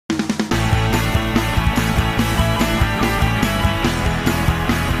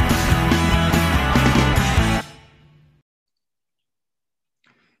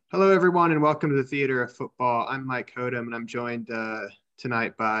Hello, everyone, and welcome to the Theater of Football. I'm Mike Hodem, and I'm joined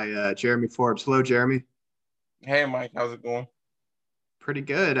tonight by Jeremy Forbes. Hello, Jeremy. Hey Mike, how's it going? Pretty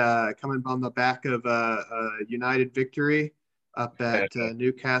good. Coming on the back of a United victory up at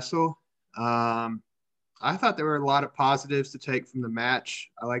Newcastle. Um, I thought there were a lot of positives to take from the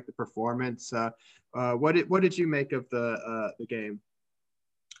match. I like the performance. What did you make of the game?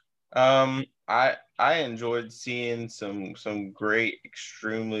 I enjoyed seeing some great,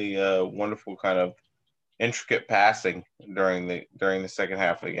 extremely wonderful kind of intricate passing during the second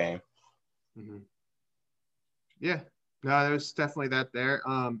half of the game. Mhm. Yeah, no, there was definitely that there.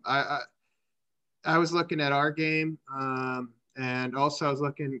 I was looking at our game, and also I was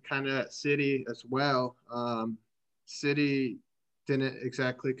looking kind of at City as well. City didn't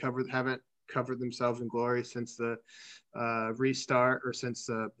exactly haven't covered themselves in glory since the restart or since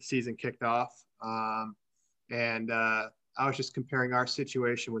the season kicked off. And I was just comparing our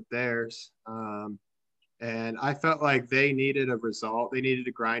situation with theirs. And I felt like they needed a result. They needed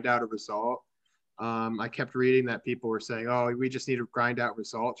to grind out a result. I kept reading that people were saying, "Oh, we just need to grind out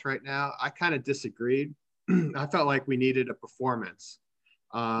results right now." I kind of disagreed. I felt like we needed a performance,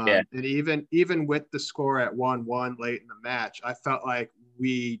 Yeah, and even with the score at 1-1 late in the match, I felt like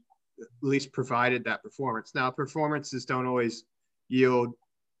we at least provided that performance. Now, performances don't always yield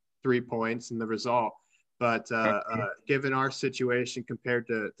 3 points in the result. But given our situation compared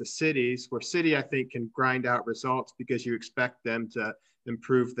to the cities, where City I think can grind out results because you expect them to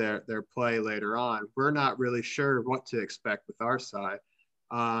improve their play later on, we're not really sure what to expect with our side.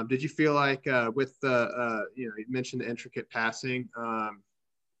 Did you feel like with the you mentioned the intricate passing?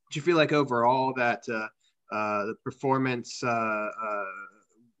 Did you feel like overall that the performance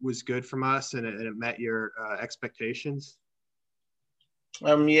was good from us and it met your expectations?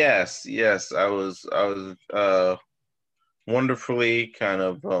 yes, I was wonderfully kind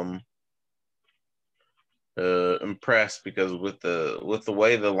of impressed because with the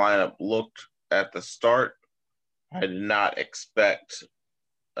way the lineup looked at the start, I did not expect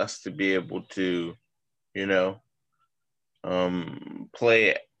us to be able to, you know,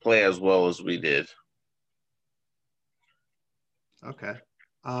 play as well as we did. Okay.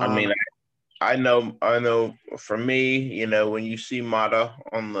 I mean, Um, I know for me, when you see Mata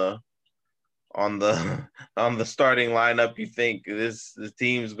on the on the starting lineup, you think the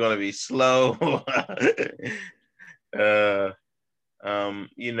team's going to be slow. uh,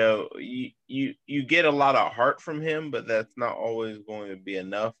 you get a lot of heart from him, but that's not always going to be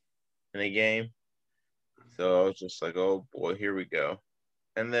enough in a game. So I was just like, oh boy, here we go.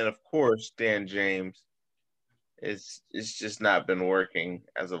 And then of course Dan James, it's just not been working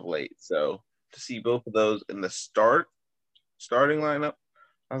as of late. So to see both of those in the starting lineup,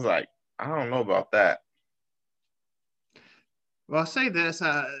 I was like, I don't know about that. well, I'll say this: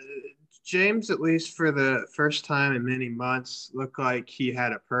 James, at least for the first time in many months, looked like he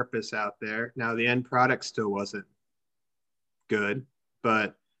had a purpose out there. Now, the end product still wasn't good,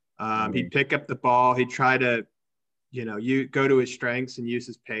 but he'd Mhm. pick up the ball. He'd try to, you go to his strengths and use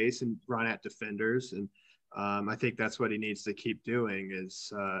his pace and run at defenders. And I think that's what he needs to keep doing.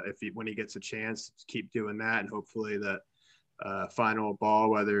 Is when he gets a chance, keep doing that, and hopefully that final ball,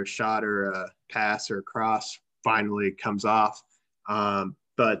 whether a shot or a pass or a cross, finally comes off.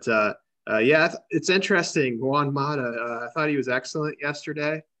 But yeah, it's interesting. Juan Mata, I thought he was excellent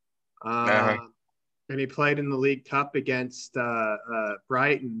yesterday. Uh-huh. Um, and he played in the League Cup against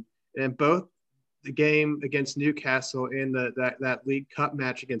Brighton, and both the game against Newcastle and that League Cup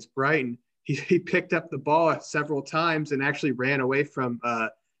match against Brighton, he picked up the ball several times and actually ran away from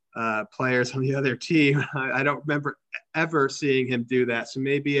players on the other team. I don't remember ever seeing him do that. So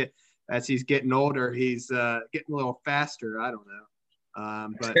maybe as he's getting older, he's getting a little faster. I don't know.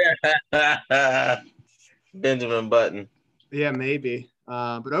 But Benjamin Button. yeah, maybe.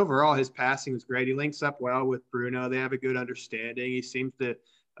 But overall, his passing was great. He links up well with Bruno. They have a good understanding. He seems to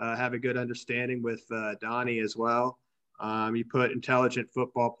have a good understanding with Donny as well. You put intelligent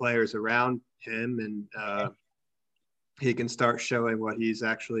football players around him, and he can start showing what he's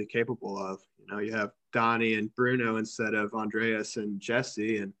actually capable of. You have Donny and Bruno instead of Andreas and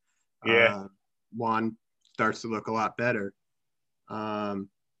Jesse, and Yeah. uh, Juan starts to look a lot better. Um,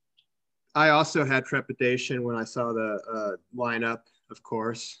 I also had trepidation when I saw the lineup, of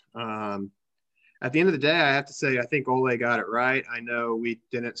course. At the end of the day, I have to say, I think Ole got it right. I know we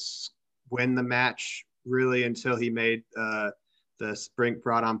didn't win the match really until he made the Sprint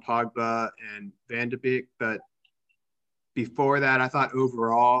brought on Pogba and Van de Beek. But before that, I thought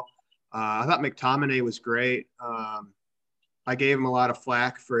overall, I thought McTominay was great. I gave him a lot of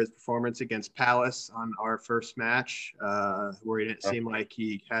flack for his performance against Palace on our first match, where he didn't seem like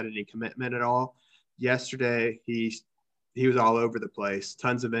he had any commitment at all. Yesterday, he was all over the place,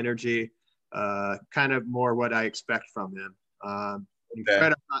 tons of energy, kind of more what I expect from him. Okay.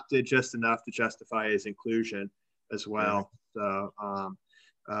 Fred did just enough to justify his inclusion as well. So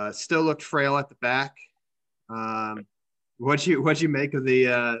still looked frail at the back. What'd you make of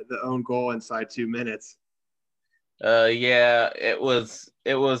the own goal inside 2 minutes? Yeah, it was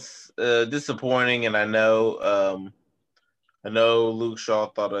disappointing, and I know Luke Shaw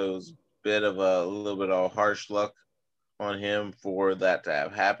thought it was a little bit of harsh luck on him for that to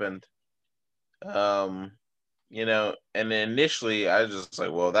have happened. And initially I was just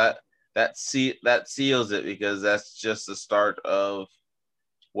like, well, that seals it, because that's just the start of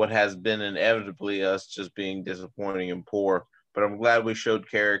what has been inevitably us just being disappointing and poor. But I'm glad we showed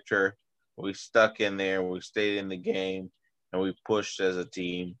character. We stuck in there. We stayed in the game, and we pushed as a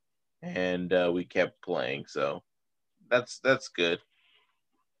team, and we kept playing. So that's good.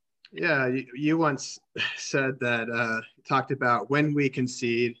 Yeah, you once said that talked about when we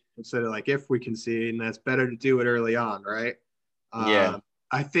concede instead of like if we concede, and that's better to do it early on, right? Yeah.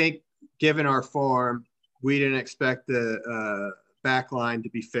 I think given our form, we didn't expect the back line to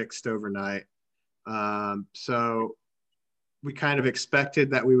be fixed overnight. So we kind of expected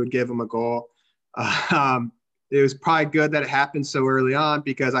that we would give them a goal. It was probably good that it happened so early on,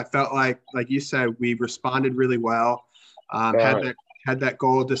 because I felt like you said, we responded really well. Had that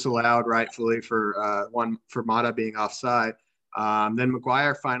goal disallowed rightfully for Mata being offside. Then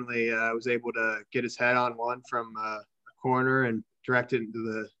Maguire finally was able to get his head on one from a corner and direct it into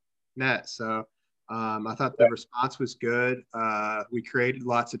the net. So I thought the response was good. We created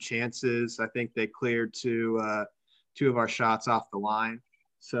lots of chances. I think they cleared two of our shots off the line.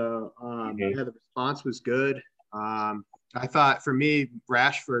 So yeah, the response was good. I thought for me,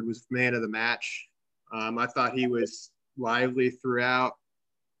 Rashford was man of the match. I thought he was lively throughout,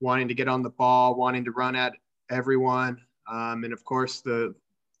 wanting to get on the ball, wanting to run at everyone. And of course, the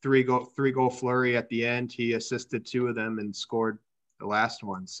three goal flurry at the end, he assisted 2 of them and scored the last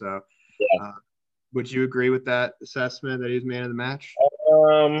one. So would you agree with that assessment that he was man of the match?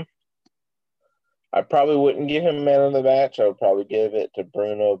 I probably wouldn't give him man of the match. I would probably give it to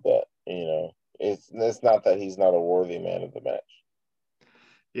Bruno, but it's not that he's not a worthy man of the match.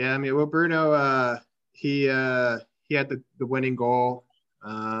 Yeah, I mean, well, Bruno, he had the winning goal,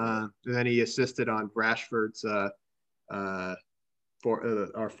 and then he assisted on Rashford's our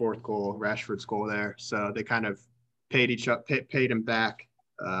 4th goal, Rashford's goal there. So they kind of paid him back,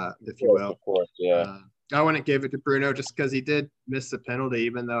 if you will. Of course, yeah. I wouldn't give it to Bruno just because he did miss the penalty,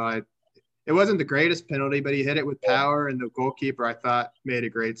 even though it wasn't the greatest penalty, but he hit it with power, and the goalkeeper, I thought, made a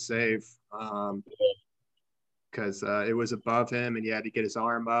great save. Because it was above him, and he had to get his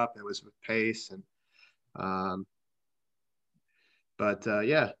arm up. It was with pace, and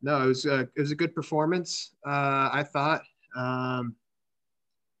yeah, no, it was a good performance. I thought.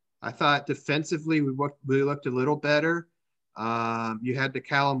 I thought defensively we looked a little better. You had the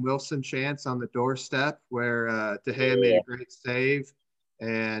Callum Wilson chance on the doorstep where De Gea made a great save.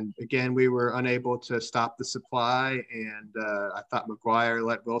 And again, we were unable to stop the supply. And I thought Maguire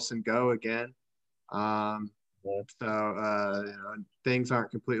let Wilson go again. Things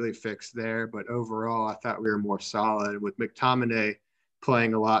aren't completely fixed there. But overall, I thought we were more solid. With McTominay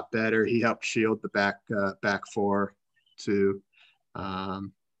playing a lot better, he helped shield the back 4 too.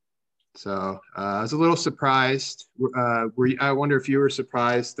 So I was a little surprised. I wonder if you were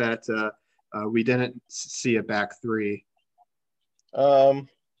surprised that we didn't see a back 3.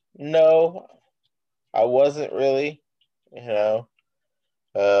 No, I wasn't really. I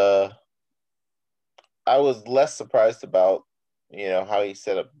was less surprised about how he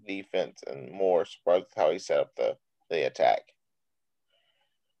set up the defense, and more surprised with how he set up the attack.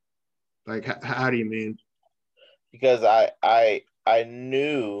 Like, how do you mean? Because I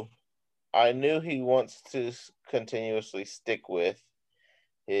knew he wants to continuously stick with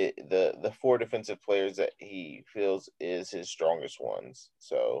the 4 defensive players that he feels is his strongest ones.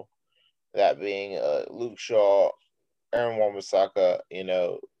 So that being Luke Shaw, Aaron Wan-Bissaka,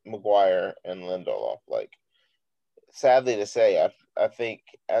 Maguire, and Lindelof. Like, sadly to say, I think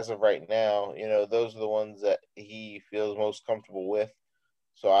as of right now, those are the ones that he feels most comfortable with.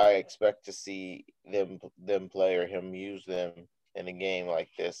 So I expect to see them play, or him use them in a game like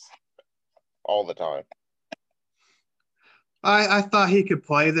this all the time. I thought he could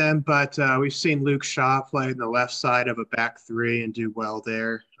play them, but we've seen Luke Shaw play in the left side of a back 3 and do well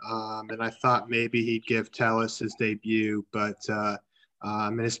there. And I thought maybe he'd give Telles his debut, but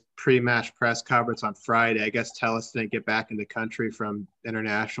In his pre-match press conference on Friday, I guess Tellus didn't get back in the country from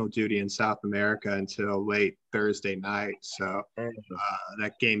international duty in South America until late Thursday night. So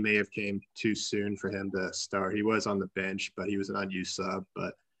that game may have came too soon for him to start. He was on the bench, but he was an unused sub.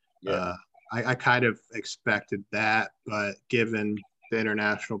 But I kind of expected that. But given the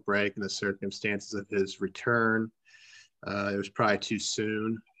international break and the circumstances of his return, it was probably too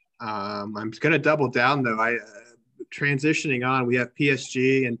soon. I'm going to double down, though. Transitioning on, we have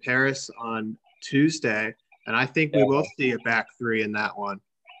PSG in Paris on Tuesday, and I think we will see a back three in that one.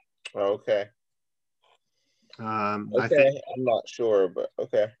 Okay. I think I'm not sure, but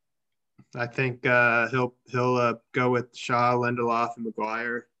okay. I think he'll go with Shaw, Lindelof, and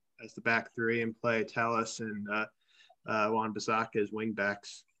Maguire as the back three and play Tellus and Wan-Bissaka as wing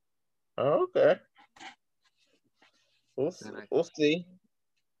backs. Okay. We'll see.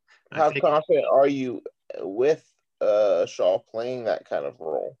 How confident are you with Shaw playing that kind of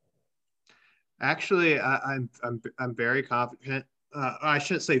role? Actually, I'm very confident. I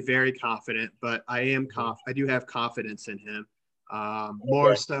shouldn't say very confident, but I am I do have confidence in him,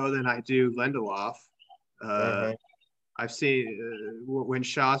 more so than I do Lindelof. I've seen when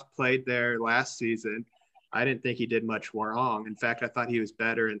Shaw's played there last season, I didn't think he did much wrong. In fact, I thought he was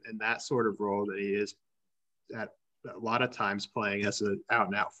better in that sort of role than he is at a lot of times playing as an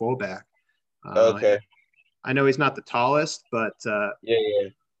out-and-out fullback. I know he's not the tallest, but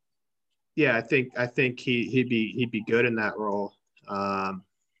yeah, I think he'd be good in that role. That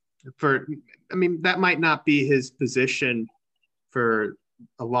might not be his position for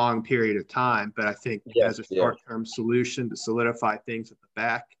a long period of time, but I think as a short-term solution to solidify things at the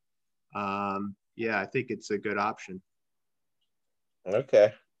back, I think it's a good option.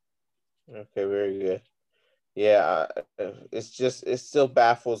 Okay, very good. Yeah, it still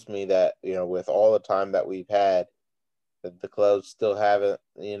baffles me that, with all the time that we've had, that the clubs still haven't,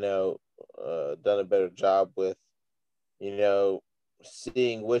 done a better job with,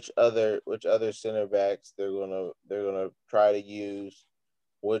 seeing which other center backs they're gonna try to use,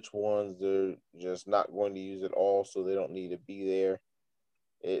 which ones they're just not going to use at all, so they don't need to be there.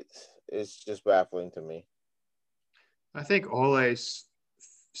 It's just baffling to me. I think Ole's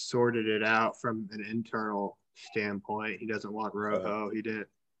sorted it out from an internal standpoint. He doesn't want Rojo. He didn't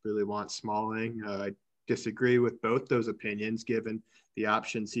really want Smalling. I disagree with both those opinions, given the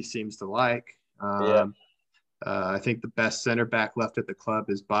options he seems to like. I think the best center back left at the club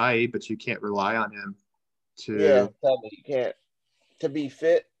is Bailly, but you can't rely on him to. You can't to be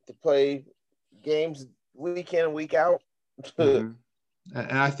fit to play games week in and week out. And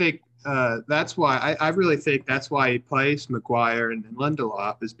I think that's why I really think that's why he plays Maguire and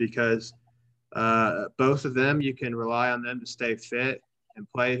Lindelof, is because both of them, you can rely on them to stay fit and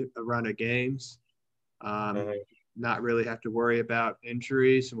play a run of games. Not really have to worry about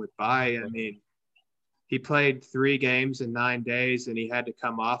injuries. And with Bailly, he played 3 games in 9 days, and he had to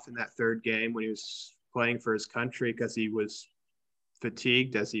come off in that third game when he was playing for his country because he was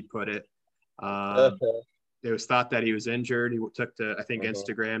fatigued, as he put it. It was thought that he was injured. He took to, I think,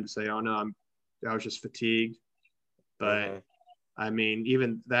 Instagram to say, "Oh no, I was just fatigued." But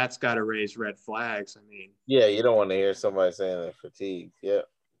even that's got to raise red flags. You don't want to hear somebody saying they're fatigued.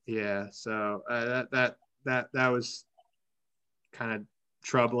 Yeah. So that was kind of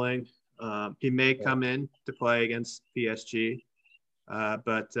troubling. He may come in to play against PSG,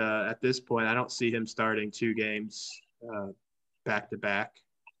 but at this point, I don't see him starting 2 games back to back.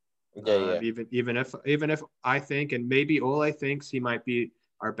 Even if I think, and maybe Ole thinks, he might be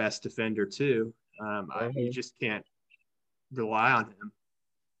our best defender too. You just can't rely on him.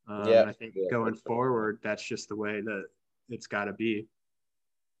 I think going forward, that's just the way that it's got to be.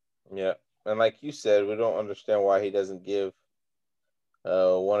 Yeah, and like you said, we don't understand why he doesn't give 1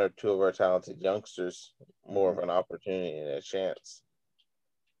 or 2 of our talented youngsters more of an opportunity and a chance.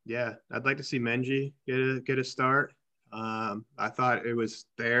 Yeah, I'd like to see Menji get a start. I thought it was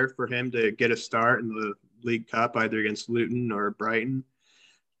there for him to get a start in the League Cup, either against Luton or Brighton.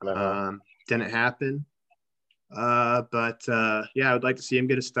 Didn't happen. But I would like to see him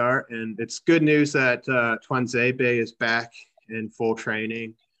get a start. And it's good news that Tuanzebe is back in full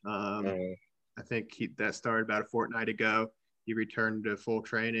training. I think that started about a fortnight ago. He returned to full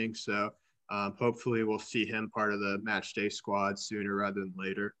training. So hopefully we'll see him part of the match day squad sooner rather than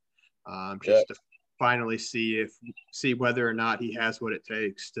later. To finally see whether or not he has what it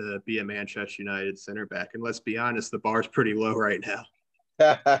takes to be a Manchester United center back. And let's be honest, the bar's pretty low right now.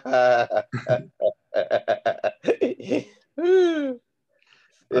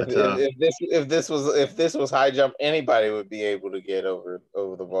 If this was high jump, anybody would be able to get over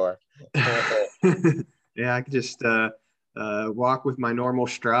the bar. Yeah, I could just walk with my normal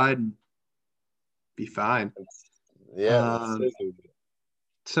stride and be fine. Yeah, that's so Um, good.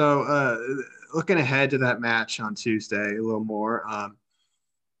 so looking ahead to that match on Tuesday a little more,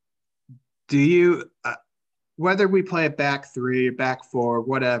 do you, whether we play a back three, back four,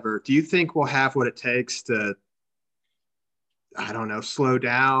 whatever, do you think we'll have what it takes to, I don't know, slow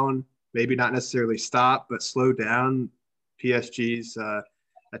down, maybe not necessarily stop, but slow down PSG's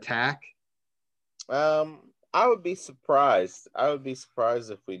attack? I would be surprised. I would be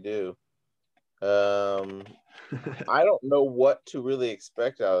surprised if we do. Um, I don't know what to really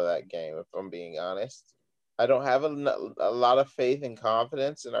expect out of that game, if I'm being honest. I don't have a lot of faith and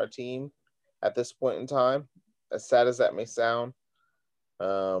confidence in our team at this point in time, as sad as that may sound.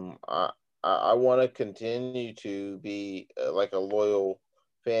 I want to continue to be like a loyal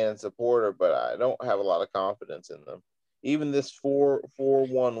fan and supporter, but I don't have a lot of confidence in them. Even this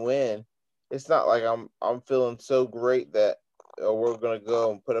 4-1 win, it's not like I'm feeling so great that we're gonna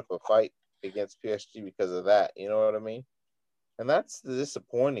go and put up a fight against PSG because of that. You know what I mean? And that's the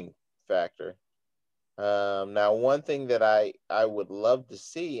disappointing factor. Now, one thing that I would love to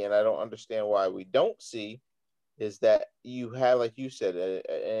see, and I don't understand why we don't see, is that you have, like you said, an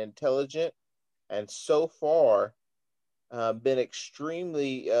intelligent and so far been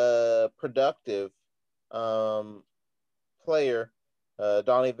extremely productive um, player,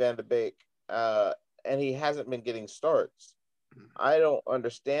 Donny van de Beek, and he hasn't been getting starts. I don't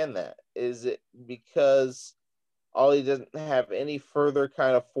understand that. Is it because Ollie doesn't have any further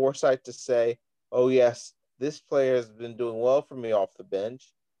kind of foresight to say, oh, yes, this player has been doing well for me off the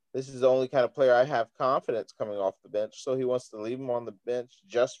bench. This is the only kind of player I have confidence coming off the bench. So he wants to leave him on the bench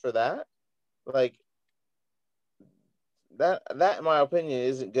just for that. Like that in my opinion,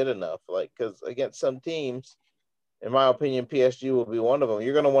 isn't good enough. Like, because against some teams, in my opinion, PSG will be one of them.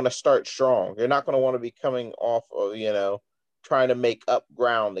 You're going to want to start strong. You're not going to want to be coming off of, trying to make up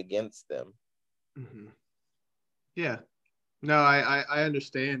ground against them. Mm-hmm. Yeah. No, I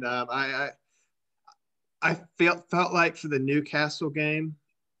understand. I felt like for the Newcastle game,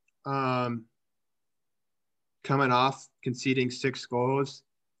 um, coming off conceding 6 goals,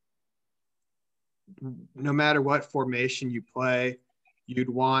 no matter what formation you play, you'd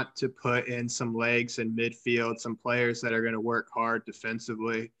want to put in some legs in midfield, some players that are going to work hard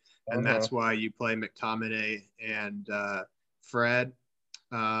defensively, and Uh-huh. that's why you play McTominay and Fred.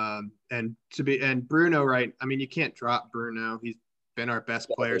 And Bruno, right? I mean, you can't drop Bruno. He's been our best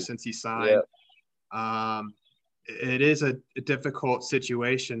player since he Yeah. signed. It is a difficult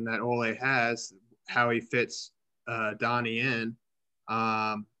situation that Ole has, how he fits Donnie in.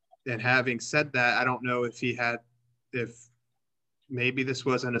 And having said that, I don't know if maybe this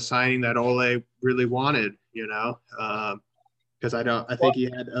wasn't a signing that Ole really wanted, because I think he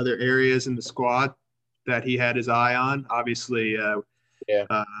had other areas in the squad that he had his eye on. Obviously, Yeah.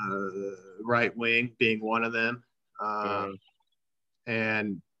 uh, right wing being one of them. Mhm.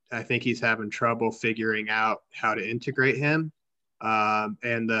 And I think he's having trouble figuring out how to integrate him.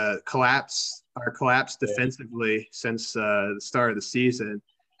 And our collapse Yeah. defensively since the start of the season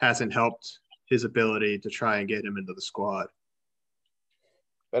hasn't helped his ability to try and get him into the squad.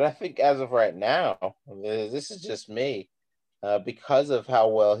 But I think as of right now, this is just me, because of how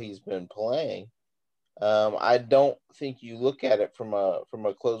well he's been playing. I don't think you look at it from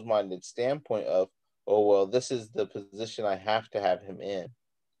a closed minded standpoint of, oh well, this is the position I have to have him in.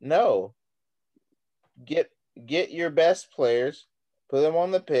 No, get get your best players, put them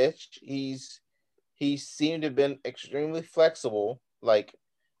on the pitch. He seemed to have been extremely flexible. Like,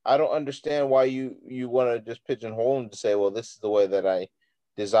 I don't understand why you want to just pigeonhole him to say, well, this is the way that I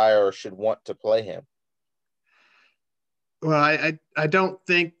desire or should want to play him. Well, I don't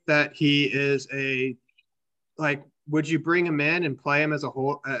think that he is a like. Would you bring him in and play him as a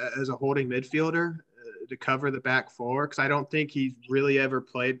holding midfielder to cover the back four? Because I don't think he's really ever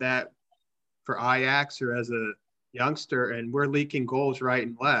played that for Ajax or as a youngster, and we're leaking goals right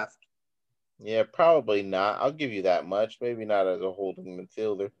and left. Yeah, probably not. I'll give you that much. Maybe not as a holding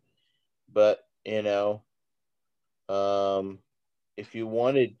midfielder, but um, if you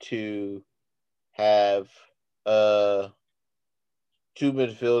wanted to have uh two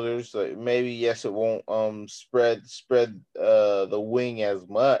midfielders, like maybe yes, it won't spread the wing as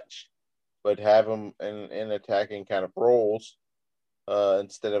much, but have them in attacking kind of roles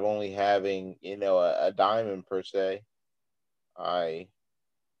instead of only having a diamond per se. I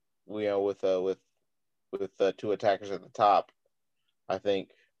with two attackers at the top, I think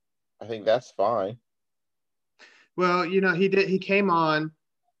I think that's fine. Well, he came on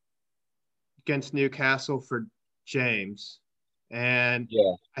against Newcastle for James, and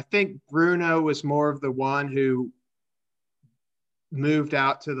Yeah. I think Bruno was more of the one who moved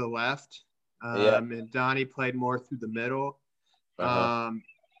out to the left, Yeah. and Donnie played more through the middle. Uh-huh.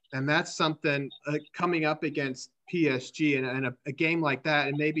 And that's something coming up against PSG and a game like that,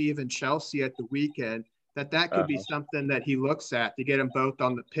 and maybe even Chelsea at the weekend, that could be Uh-huh. something that he looks at to get them both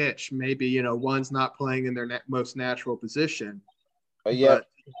on the pitch. Maybe, one's not playing in their most natural position. Yep.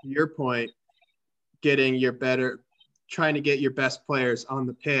 But to your point, getting your better, trying to get your best players on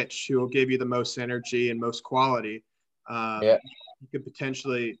the pitch who will give you the most energy and most quality. Yeah. You could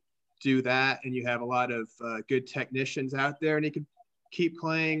potentially do that, and you have a lot of good technicians out there, and he could keep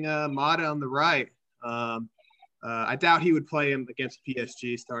playing Mata on the right. I doubt he would play him against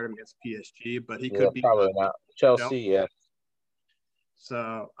PSG, start him against PSG, but he Yeah, could be probably not. Chelsea. Chelsea, yeah.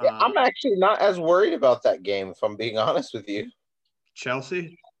 So Yeah, I'm actually not as worried about that game, if I'm being honest with you.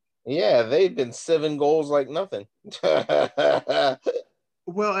 Chelsea. Yeah, they've been 7 goals like nothing.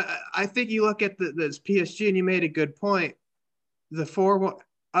 Well, I think you look at this PSG, and you made a good point. The 4-1,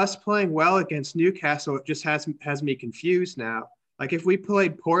 us playing well against Newcastle, it just has me confused now. Like if we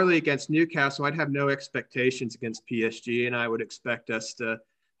played poorly against Newcastle, I'd have no expectations against PSG, and I would expect us to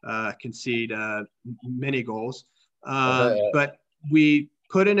concede many goals. But we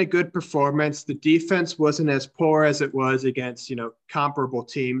put in a good performance. The defense wasn't as poor as it was against comparable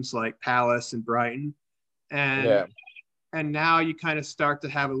teams like Palace and Brighton, and Yeah. and now you kind of start to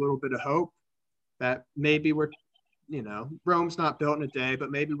have a little bit of hope that maybe Rome's not built in a day, but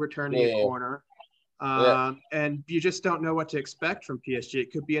maybe we're turning a Yeah. corner. Yeah. And you just don't know what to expect from PSG.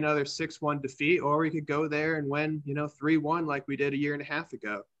 It could be another 6-1 defeat, or we could go there and win, 3-1 like we did a year and a half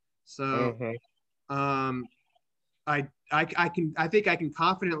ago. So um, I think I can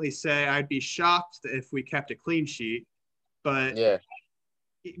confidently say I'd be shocked if we kept a clean sheet, but Yeah.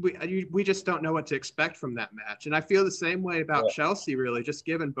 we just don't know what to expect from that match. And I feel the same way about Yeah. Chelsea, really, just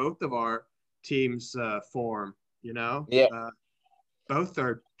given both of our teams' form. Yeah. Both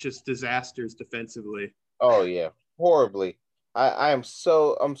are just disasters defensively. Oh yeah. Horribly. I'm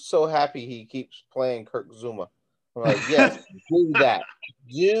so happy he keeps playing Kirk Zuma. I'm like, yes, do that.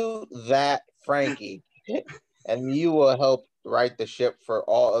 Do that, Frankie. And you will help right the ship for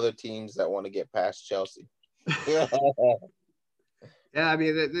all other teams that want to get past Chelsea. Yeah. Yeah, I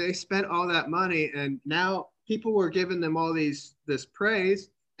mean they spent all that money, and now people were giving them all this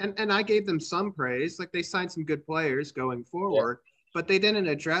praise, and I gave them some praise. Like they signed some good players going Yeah. forward, but they didn't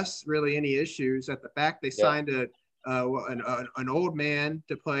address really any issues at the back. They Yeah. signed an old man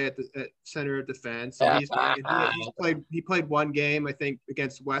to play at center of defense, and he played one game I think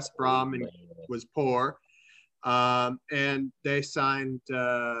against West Brom and was poor. And they signed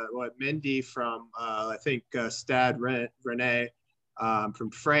Mendy from I think Stade Rennais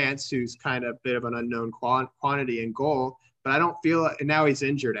from France, who's kind of a bit of an unknown quantity in goal. But I don't feel and now he's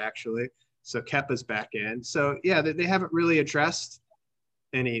injured actually, so Kepa's back in. So yeah, they haven't really addressed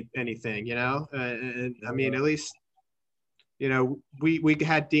anything, and I mean at least we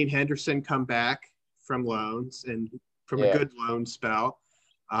had Dean Henderson come back from loans and from a Yeah. good loan spell,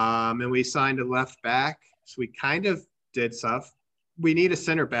 and we signed a left back. So we kind of did stuff. We need a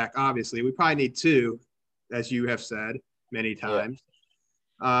center back, obviously. We probably need two, as you have said many Yeah. times.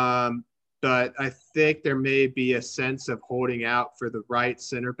 But I think there may be a sense of holding out for the right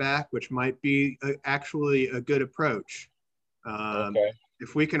center back, which might be actually a good approach. Okay.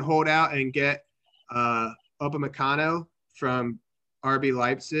 If we can hold out and get Upamecano from RB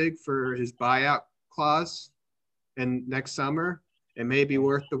Leipzig for his buyout clause and next summer, it may be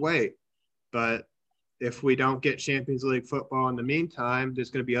worth the wait. But if we don't get Champions League football in the meantime, there's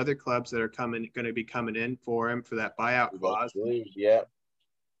going to be other clubs that are going to be coming in for him for that buyout clause. Yeah.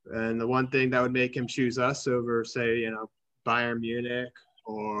 And the one thing that would make him choose us over, say, Bayern Munich,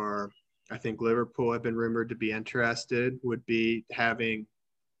 or I think Liverpool have been rumored to be interested, would be having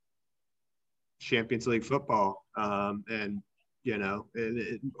Champions League football, and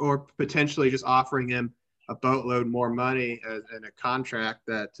or potentially just offering him a boatload more money and a contract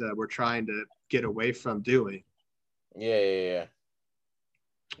that we're trying to get away from doing. Yeah.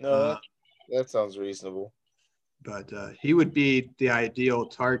 No, that sounds reasonable. But he would be the ideal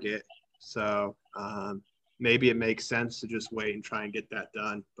target. So maybe it makes sense to just wait and try and get that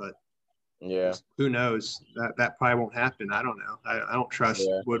done. But yeah, who knows? That probably won't happen. I don't know. I don't trust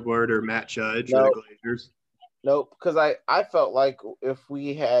Woodward or Matt Judge or the Glazers. Nope, because I felt like if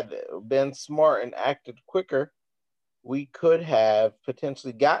we had been smart and acted quicker, we could have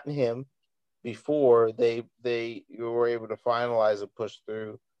potentially gotten him before they were able to finalize and push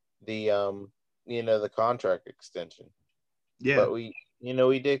through the the contract extension. Yeah. But we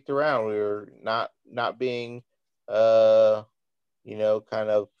dicked around. We were not being kind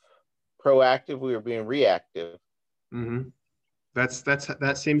of proactive. We were being reactive. Mm-hmm.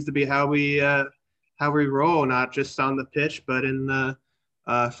 That seems to be how we roll, not just on the pitch, but in the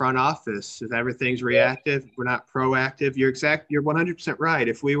front office. If everything's Yeah. reactive, we're not proactive. You're 100% right.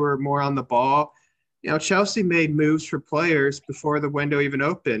 If we were more on the ball, Chelsea made moves for players before the window even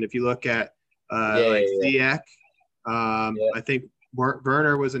opened. If you look at Yeah, like yeah, Ziyech, yeah. I think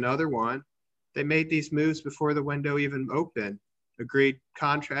Werner was another one. They made these moves before the window even opened. Agreed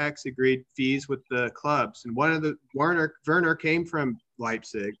contracts, agreed fees with the clubs, and one of the Werner came from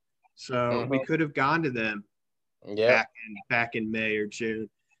Leipzig, so we Mhm. could have gone to them Yep. back in May or June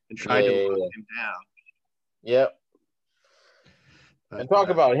and Yeah, tried to yeah, lock yeah. him down. Yep. But And talk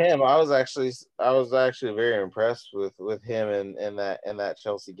about him. I was actually very impressed with him in that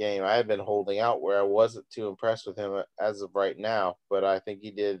Chelsea game. I had been holding out where I wasn't too impressed with him as of right now, but I think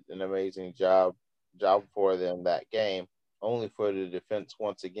he did an amazing job for them that game. Only for the defense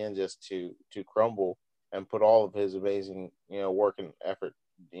once again just to crumble and put all of his amazing work and effort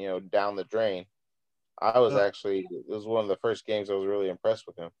down the drain. uh, It was one of the first games I was really impressed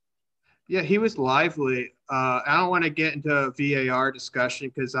with him. yeah, he was lively. I don't want to get into a VAR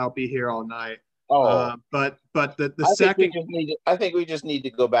discussion because I'll be here all night. Oh, But the second, I think we just need to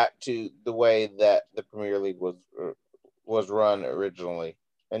go back to the way that the Premier League was run originally,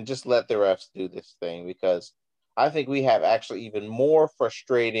 and just let the refs do this thing because I think we have actually even more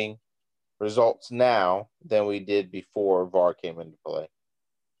frustrating results now than we did before VAR came into play.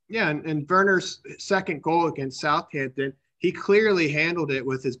 yeah, and Werner's second goal against Southampton, he clearly handled it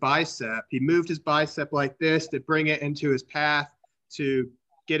with his bicep. He moved his bicep like this to bring it into his path to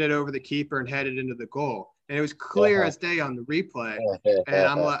get it over the keeper and head it into the goal. And it was clear Uh-huh. as day on the replay. And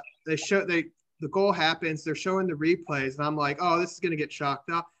I'm like, the goal happens. They're showing the replays, and I'm like, oh, this is going to get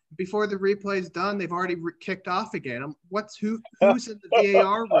chalked up. Before the replay's done, they've already kicked off again. Who's in the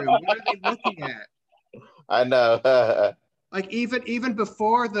VAR room? What are they looking at? I know. Like even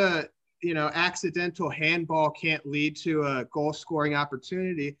before the accidental handball can't lead to a goal scoring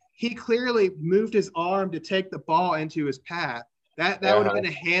opportunity, he clearly moved his arm to take the ball into his path. That would have Uh-huh.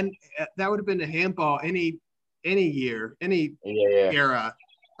 been a handball any year, any Yeah, yeah. era.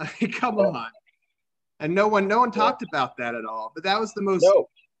 I mean, come on. And no one Yeah. talked about that at all. But No.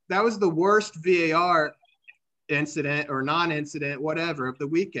 that was the worst VAR incident or non-incident, whatever, of the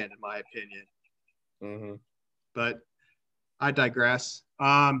weekend, in my opinion. Hmm. But I digress.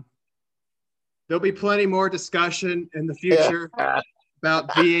 There'll be plenty more discussion in the Yeah. future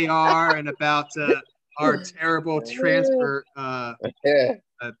about VAR and about our terrible transfer Yeah.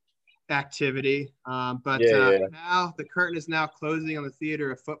 uh, activity. But Yeah. for now, the curtain is now closing on the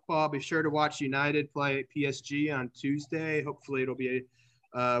theater of football. Be sure to watch United play PSG on Tuesday. Hopefully, we'll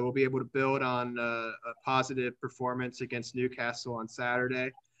be able to build on a positive performance against Newcastle on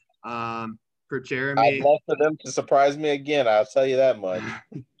Saturday. For I'd Jeremy, love for them to surprise me again. I'll tell you that much.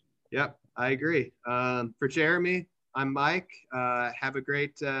 yep, I agree. For Jeremy, I'm Mike. Have a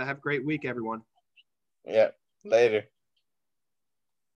great week, everyone. Yeah. Later.